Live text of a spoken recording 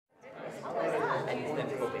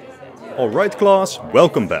Alright class,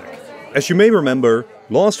 welcome back. As you may remember,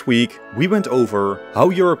 last week we went over how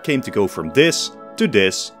Europe came to go from this to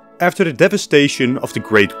this after the devastation of the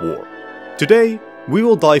Great War. Today we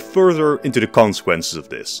will dive further into the consequences of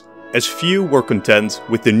this, as few were content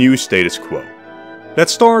with the new status quo.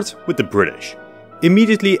 Let's start with the British.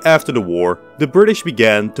 Immediately after the war, the British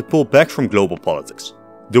began to pull back from global politics.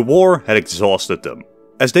 The war had exhausted them,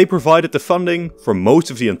 as they provided the funding for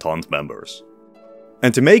most of the Entente members.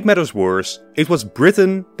 And to make matters worse, it was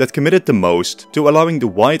Britain that committed the most to allowing the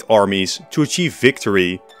White armies to achieve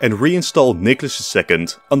victory and reinstall Nicholas II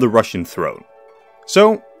on the Russian throne.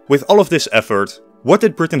 So, with all of this effort, what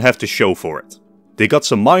did Britain have to show for it? They got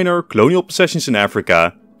some minor colonial possessions in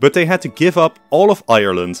Africa, but they had to give up all of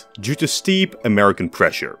Ireland due to steep American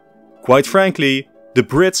pressure. Quite frankly, the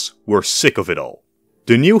Brits were sick of it all.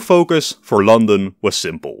 The new focus for London was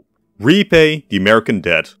simple. Repay the American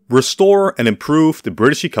debt, restore and improve the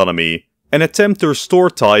British economy, and attempt to restore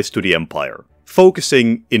ties to the empire,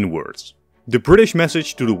 focusing inwards. The British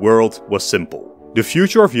message to the world was simple. The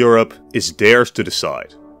future of Europe is theirs to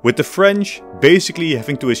decide, with the French basically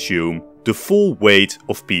having to assume the full weight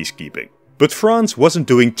of peacekeeping. But France wasn't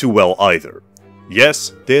doing too well either.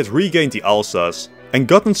 Yes, they had regained the Alsace and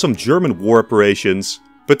gotten some German war reparations,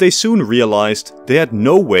 but they soon realized they had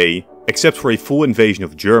no way, except for a full invasion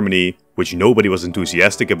of Germany, which nobody was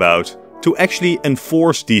enthusiastic about, to actually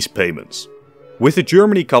enforce these payments. With the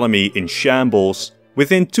German economy in shambles,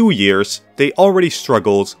 within 2 years they already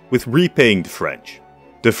struggled with repaying the French.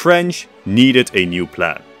 The French needed a new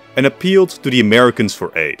plan, and appealed to the Americans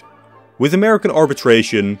for aid. With American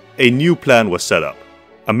arbitration, a new plan was set up.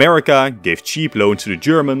 America gave cheap loans to the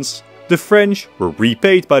Germans, the French were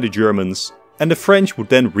repaid by the Germans, and the French would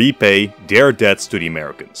then repay their debts to the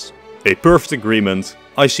Americans. A perfect agreement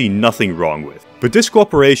I see nothing wrong with. But this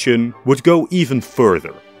cooperation would go even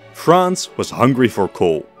further. France was hungry for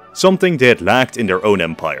coal, something they had lacked in their own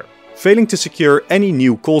empire. Failing to secure any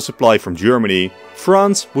new coal supply from Germany,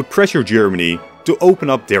 France would pressure Germany to open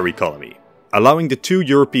up their economy, allowing the two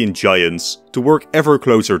European giants to work ever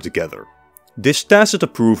closer together. This tacit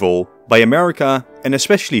approval by America, and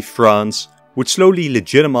especially France, would slowly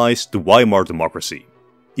legitimize the Weimar democracy.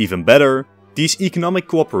 Even better, these economic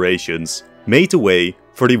cooperations made the way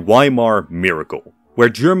for the Weimar miracle, where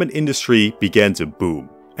German industry began to boom,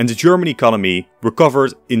 and the German economy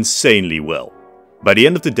recovered insanely well. By the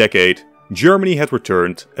end of the decade, Germany had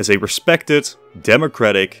returned as a respected,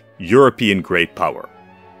 democratic, European great power.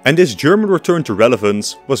 And this German return to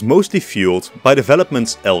relevance was mostly fueled by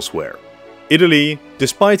developments elsewhere. Italy,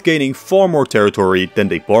 despite gaining far more territory than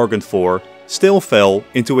they bargained for, still fell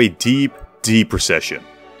into a deep, deep recession.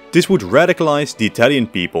 This would radicalize the Italian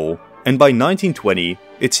people, and by 1920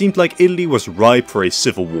 it seemed like Italy was ripe for a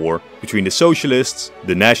civil war between the socialists,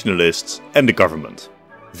 the nationalists, and the government.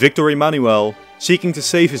 Victor Emmanuel, seeking to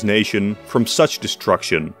save his nation from such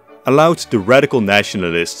destruction, allowed the radical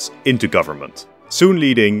nationalists into government, soon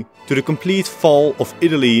leading to the complete fall of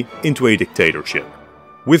Italy into a dictatorship.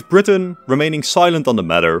 With Britain remaining silent on the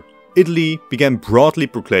matter, Italy began broadly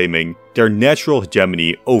proclaiming their natural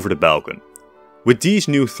hegemony over the Balkan. With these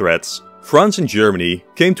new threats, France and Germany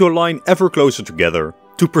came to align ever closer together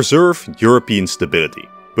to preserve European stability.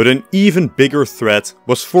 But an even bigger threat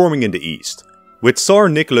was forming in the east. With Tsar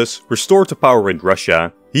Nicholas restored to power in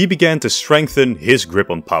Russia, he began to strengthen his grip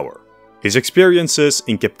on power. His experiences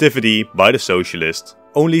in captivity by the socialists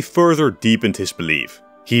only further deepened his belief.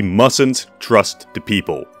 He mustn't trust the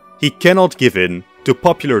people. He cannot give in to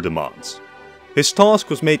popular demands. His task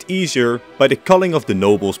was made easier by the culling of the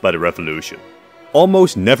nobles by the revolution.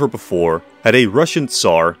 Almost never before had a Russian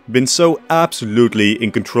Tsar been so absolutely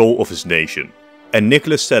in control of his nation, and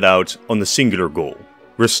Nicholas set out on a singular goal: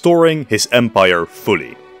 restoring his empire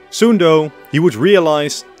fully. Soon though, he would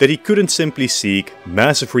realize that he couldn't simply seek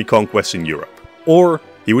massive reconquest in Europe, or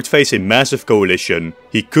he would face a massive coalition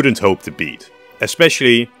he couldn't hope to beat,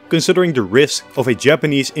 especially considering the risk of a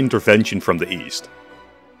Japanese intervention from the east.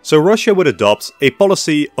 So Russia would adopt a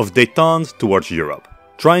policy of détente towards Europe,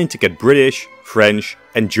 trying to get British, French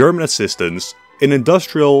and German assistance in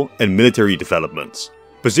industrial and military developments,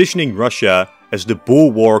 positioning Russia as the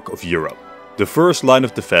bulwark of Europe, the first line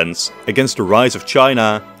of defense against the rise of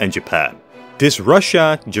China and Japan. This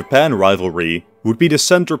Russia-Japan rivalry would be the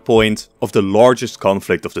center point of the largest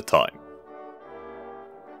conflict of the time.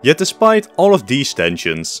 Yet despite all of these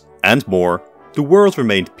tensions and more, the world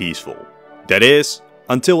remained peaceful. That is,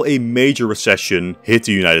 until a major recession hit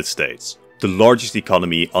the United States, the largest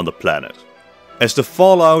economy on the planet. As the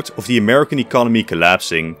fallout of the American economy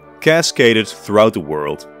collapsing cascaded throughout the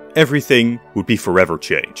world, everything would be forever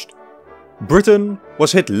changed. Britain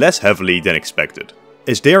was hit less heavily than expected,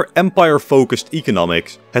 as their empire-focused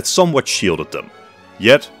economics had somewhat shielded them.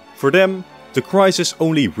 Yet, for them, the crisis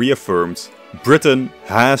only reaffirmed Britain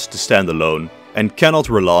has to stand alone and cannot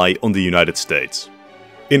rely on the United States.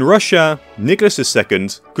 In Russia, Nicholas II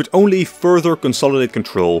could only further consolidate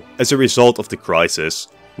control as a result of the crisis,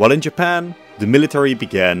 while in Japan, the military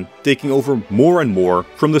began taking over more and more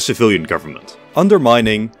from the civilian government,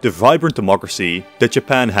 undermining the vibrant democracy that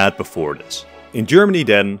Japan had before this. In Germany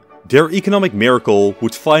then, their economic miracle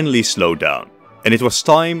would finally slow down, and it was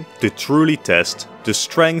time to truly test the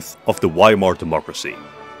strength of the Weimar democracy.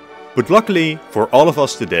 But luckily for all of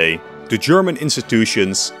us today, the German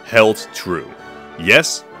institutions held true.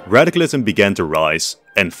 Yes, radicalism began to rise,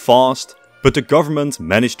 and fast, but the government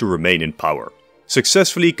managed to remain in power,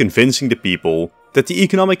 successfully convincing the people that the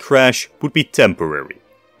economic crash would be temporary.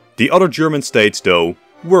 The other German states, though,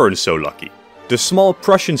 weren't so lucky. The small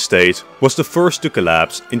Prussian state was the first to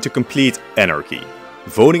collapse into complete anarchy,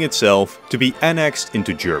 voting itself to be annexed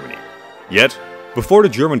into Germany. Yet, before the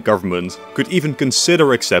German government could even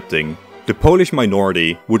consider accepting, the Polish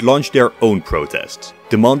minority would launch their own protests,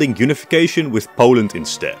 demanding unification with Poland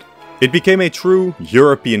instead. It became a true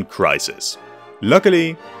European crisis.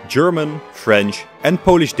 Luckily, German, French and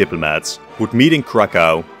Polish diplomats would meet in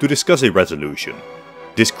Krakow to discuss a resolution.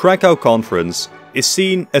 This Krakow conference is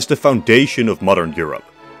seen as the foundation of modern Europe.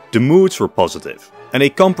 The moods were positive, and a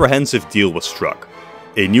comprehensive deal was struck.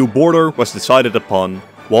 A new border was decided upon,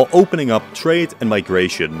 while opening up trade and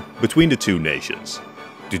migration between the two nations.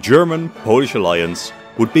 The German-Polish alliance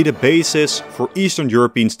would be the basis for Eastern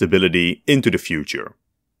European stability into the future.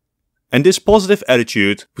 And this positive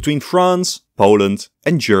attitude between France, Poland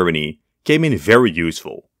and Germany came in very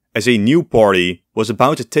useful, as a new party was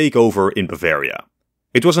about to take over in Bavaria.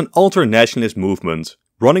 It was an ultra-nationalist movement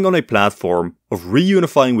running on a platform of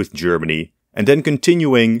reunifying with Germany and then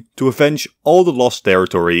continuing to avenge all the lost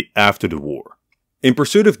territory after the war. In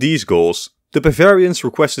pursuit of these goals, the Bavarians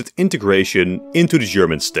requested integration into the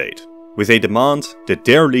German state, with a demand that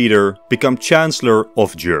their leader become Chancellor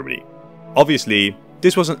of Germany. Obviously,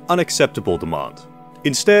 this was an unacceptable demand.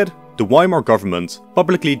 Instead, the Weimar government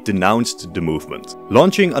publicly denounced the movement,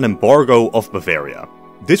 launching an embargo of Bavaria.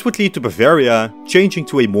 This would lead to Bavaria changing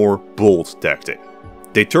to a more bold tactic.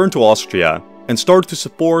 They turned to Austria and started to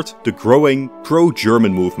support the growing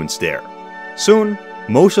pro-German movements there. Soon,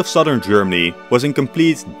 most of southern Germany was in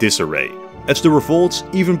complete disarray, as the revolts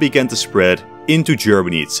even began to spread into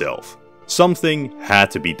Germany itself. Something had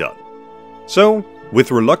to be done. So,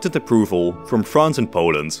 with reluctant approval from France and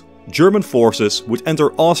Poland, German forces would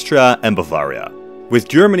enter Austria and Bavaria, with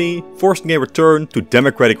Germany forcing a return to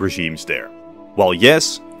democratic regimes there. While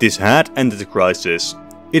yes, this had ended the crisis,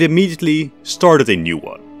 it immediately started a new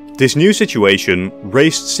one. This new situation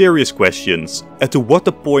raised serious questions as to what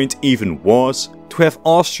the point even was to have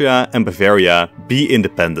Austria and Bavaria be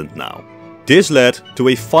independent now. This led to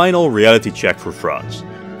a final reality check for France.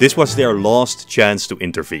 This was their last chance to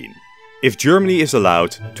intervene. If Germany is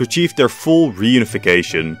allowed to achieve their full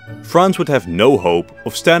reunification, France would have no hope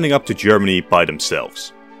of standing up to Germany by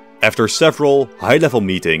themselves. After several high-level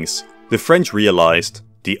meetings, the French realized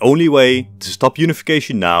the only way to stop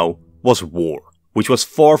unification now was war, which was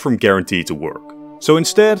far from guaranteed to work. So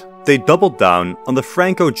instead, they doubled down on the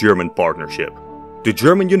Franco-German partnership. The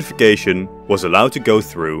German unification was allowed to go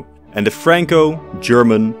through, and the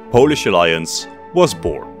Franco-German-Polish alliance was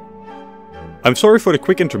born. I'm sorry for the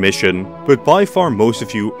quick intermission, but by far most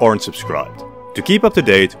of you aren't subscribed. To keep up to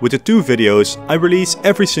date with the 2 videos I release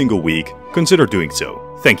every single week, consider doing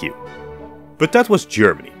so. Thank you. But that was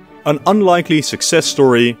Germany, an unlikely success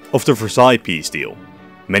story of the Versailles peace deal.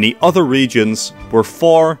 Many other regions were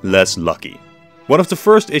far less lucky. One of the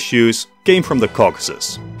first issues came from the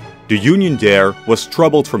Caucasus. The Union there was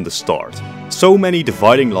troubled from the start. So many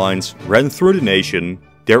dividing lines ran through the nation,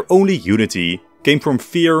 their only unity came from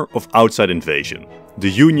fear of outside invasion. The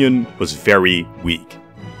Union was very weak.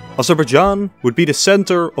 Azerbaijan would be the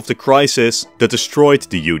center of the crisis that destroyed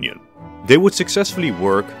the Union. They would successfully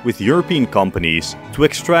work with European companies to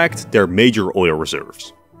extract their major oil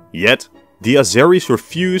reserves. Yet, the Azeris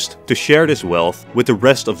refused to share this wealth with the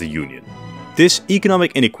rest of the Union. This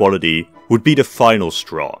economic inequality would be the final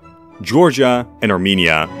straw. Georgia and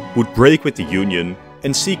Armenia would break with the Union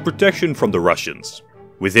and seek protection from the Russians.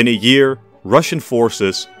 Within a year, Russian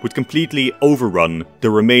forces would completely overrun the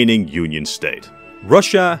remaining Union state.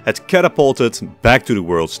 Russia had catapulted back to the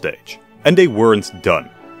world stage, and they weren't done.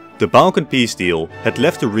 The Balkan peace deal had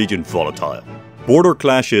left the region volatile. Border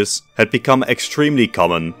clashes had become extremely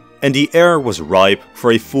common, and the air was ripe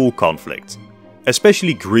for a full conflict.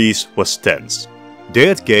 Especially Greece was tense. They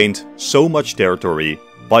had gained so much territory,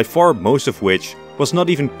 by far most of which was not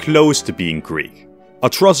even close to being Greek.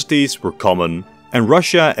 Atrocities were common, and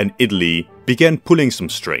Russia and Italy began pulling some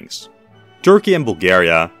strings. Turkey and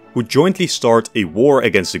Bulgaria would jointly start a war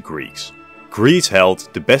against the Greeks. Greece held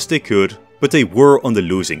the best they could, but they were on the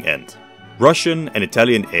losing end. Russian and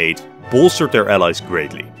Italian aid bolstered their allies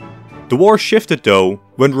greatly. The war shifted though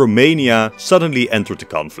when Romania suddenly entered the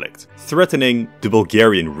conflict, threatening the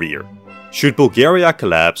Bulgarian rear. Should Bulgaria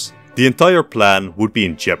collapse, the entire plan would be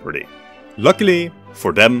in jeopardy. Luckily,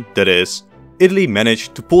 for them that is, Italy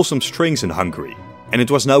managed to pull some strings in Hungary, and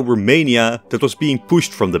it was now Romania that was being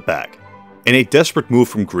pushed from the back. In a desperate move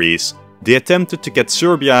from Greece, they attempted to get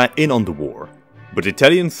Serbia in on the war, but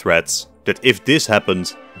Italian threats that if this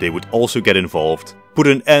happened, they would also get involved, put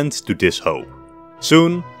an end to this hope.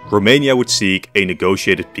 Soon, Romania would seek a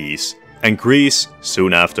negotiated peace, and Greece,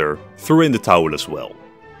 soon after, threw in the towel as well.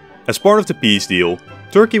 As part of the peace deal,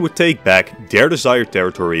 Turkey would take back their desired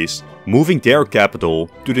territories, moving their capital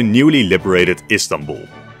to the newly liberated Istanbul.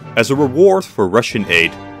 As a reward for Russian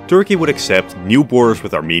aid, Turkey would accept new borders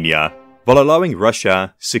with Armenia, while allowing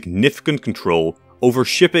Russia significant control over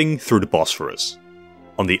shipping through the Bosphorus.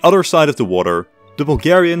 On the other side of the water, the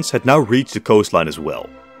Bulgarians had now reached the coastline as well,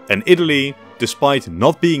 and Italy, despite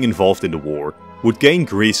not being involved in the war, would gain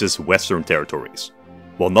Greece's western territories.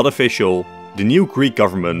 While not official, the new Greek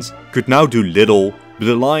government could now do little but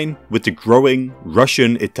align with the growing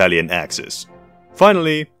Russian-Italian axis.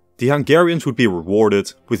 Finally, the Hungarians would be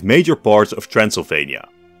rewarded with major parts of Transylvania.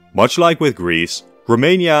 Much like with Greece,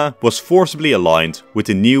 Romania was forcibly aligned with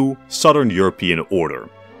the new Southern European order.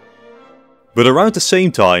 But around the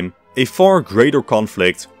same time, a far greater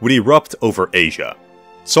conflict would erupt over Asia.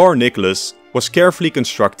 Tsar Nicholas was carefully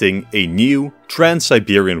constructing a new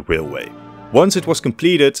Trans-Siberian Railway. Once it was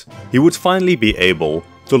completed, he would finally be able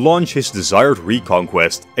to launch his desired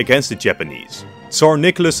reconquest against the Japanese, Tsar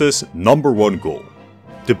Nicholas's #1 goal.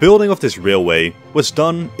 The building of this railway was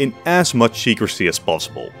done in as much secrecy as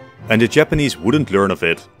possible, and the Japanese wouldn't learn of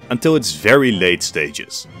it until its very late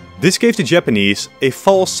stages. This gave the Japanese a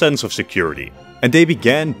false sense of security, and they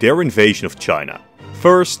began their invasion of China.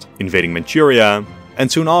 First, invading Manchuria,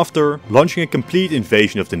 and soon after, launching a complete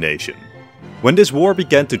invasion of the nation. When this war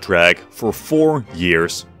began to drag for 4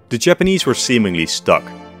 years, the Japanese were seemingly stuck.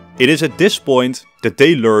 It is at this point that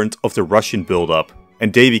they learned of the Russian buildup,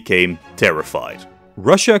 and they became terrified.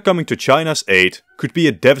 Russia coming to China's aid could be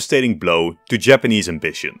a devastating blow to Japanese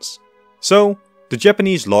ambitions. So, the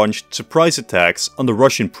Japanese launched surprise attacks on the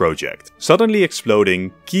Russian project, suddenly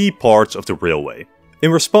exploding key parts of the railway.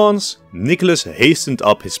 In response, Nicholas hastened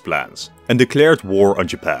up his plans and declared war on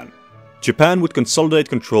Japan. Japan would consolidate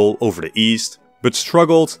control over the east, but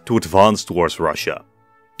struggled to advance towards Russia.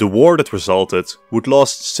 The war that resulted would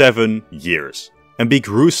last 7 years, and be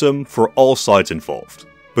gruesome for all sides involved.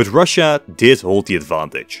 But Russia did hold the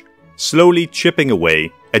advantage, slowly chipping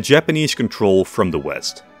away at Japanese control from the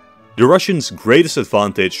west. The Russians' greatest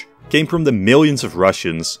advantage came from the millions of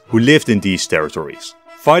Russians who lived in these territories,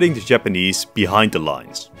 fighting the Japanese behind the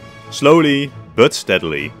lines. Slowly, but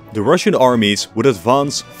steadily, the Russian armies would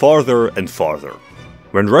advance farther and farther.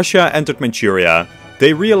 When Russia entered Manchuria,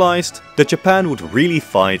 they realized that Japan would really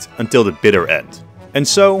fight until the bitter end. And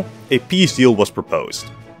so, a peace deal was proposed.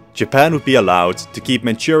 Japan would be allowed to keep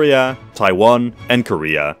Manchuria, Taiwan, and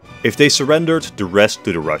Korea if they surrendered the rest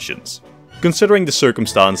to the Russians. Considering the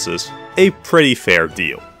circumstances, a pretty fair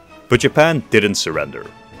deal. But Japan didn't surrender.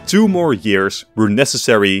 2 more years were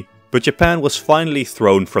necessary, but Japan was finally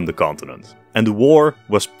thrown from the continent, and the war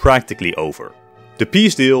was practically over. The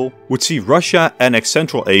peace deal would see Russia annex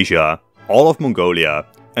Central Asia, all of Mongolia,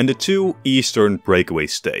 and the 2 eastern breakaway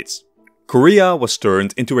states. Korea was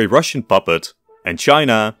turned into a Russian puppet, and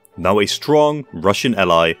China, now a strong Russian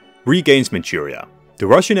ally, regains Manchuria. The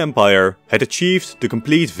Russian Empire had achieved the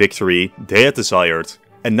complete victory they had desired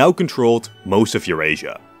and now controlled most of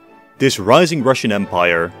Eurasia. This rising Russian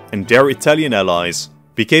Empire and their Italian allies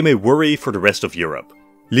became a worry for the rest of Europe,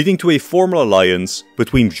 leading to a formal alliance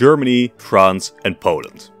between Germany, France, and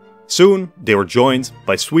Poland. Soon, they were joined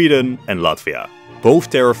by Sweden and Latvia, both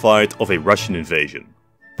terrified of a Russian invasion.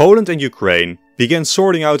 Poland and Ukraine began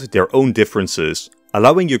sorting out their own differences,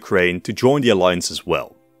 allowing Ukraine to join the alliance as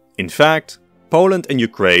well. In fact, Poland and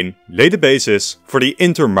Ukraine laid the basis for the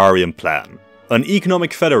Intermarium Plan, an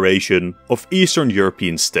economic federation of Eastern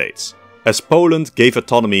European states, as Poland gave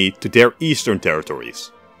autonomy to their eastern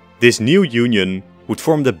territories. This new union would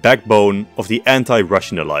form the backbone of the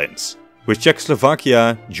anti-Russian alliance, with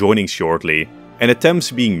Czechoslovakia joining shortly and attempts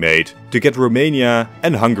being made to get Romania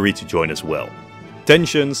and Hungary to join as well.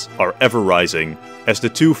 Tensions are ever rising as the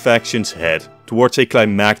two factions head towards a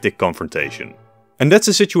climactic confrontation. And that's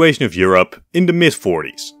the situation of Europe in the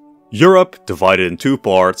mid-40s. Europe divided in two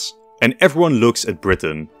parts, and everyone looks at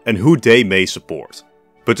Britain and who they may support.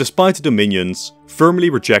 But despite the Dominions firmly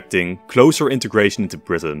rejecting closer integration into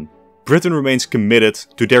Britain, Britain remains committed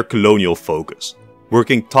to their colonial focus,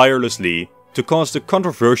 working tirelessly to cause the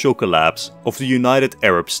controversial collapse of the United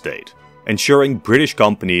Arab State, ensuring British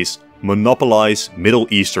companies monopolize Middle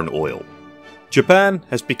Eastern oil. Japan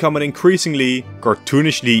has become an increasingly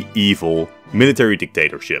cartoonishly evil military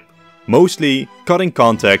dictatorship, mostly cutting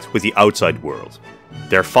contact with the outside world.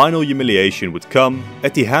 Their final humiliation would come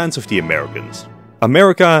at the hands of the Americans.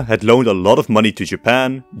 America had loaned a lot of money to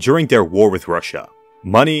Japan during their war with Russia,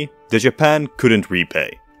 money that Japan couldn't repay.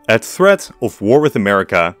 At threat of war with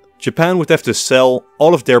America, Japan would have to sell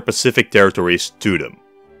all of their Pacific territories to them.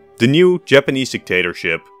 The new Japanese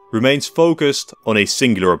dictatorship remains focused on a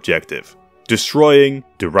singular objective: destroying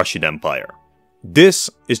the Russian Empire. This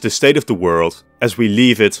is the state of the world as we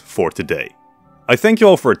leave it for today. I thank you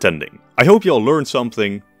all for attending. I hope you all learned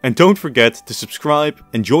something, and don't forget to subscribe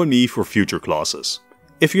and join me for future classes.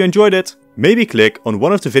 If you enjoyed it, maybe click on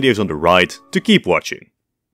one of the videos on the right to keep watching.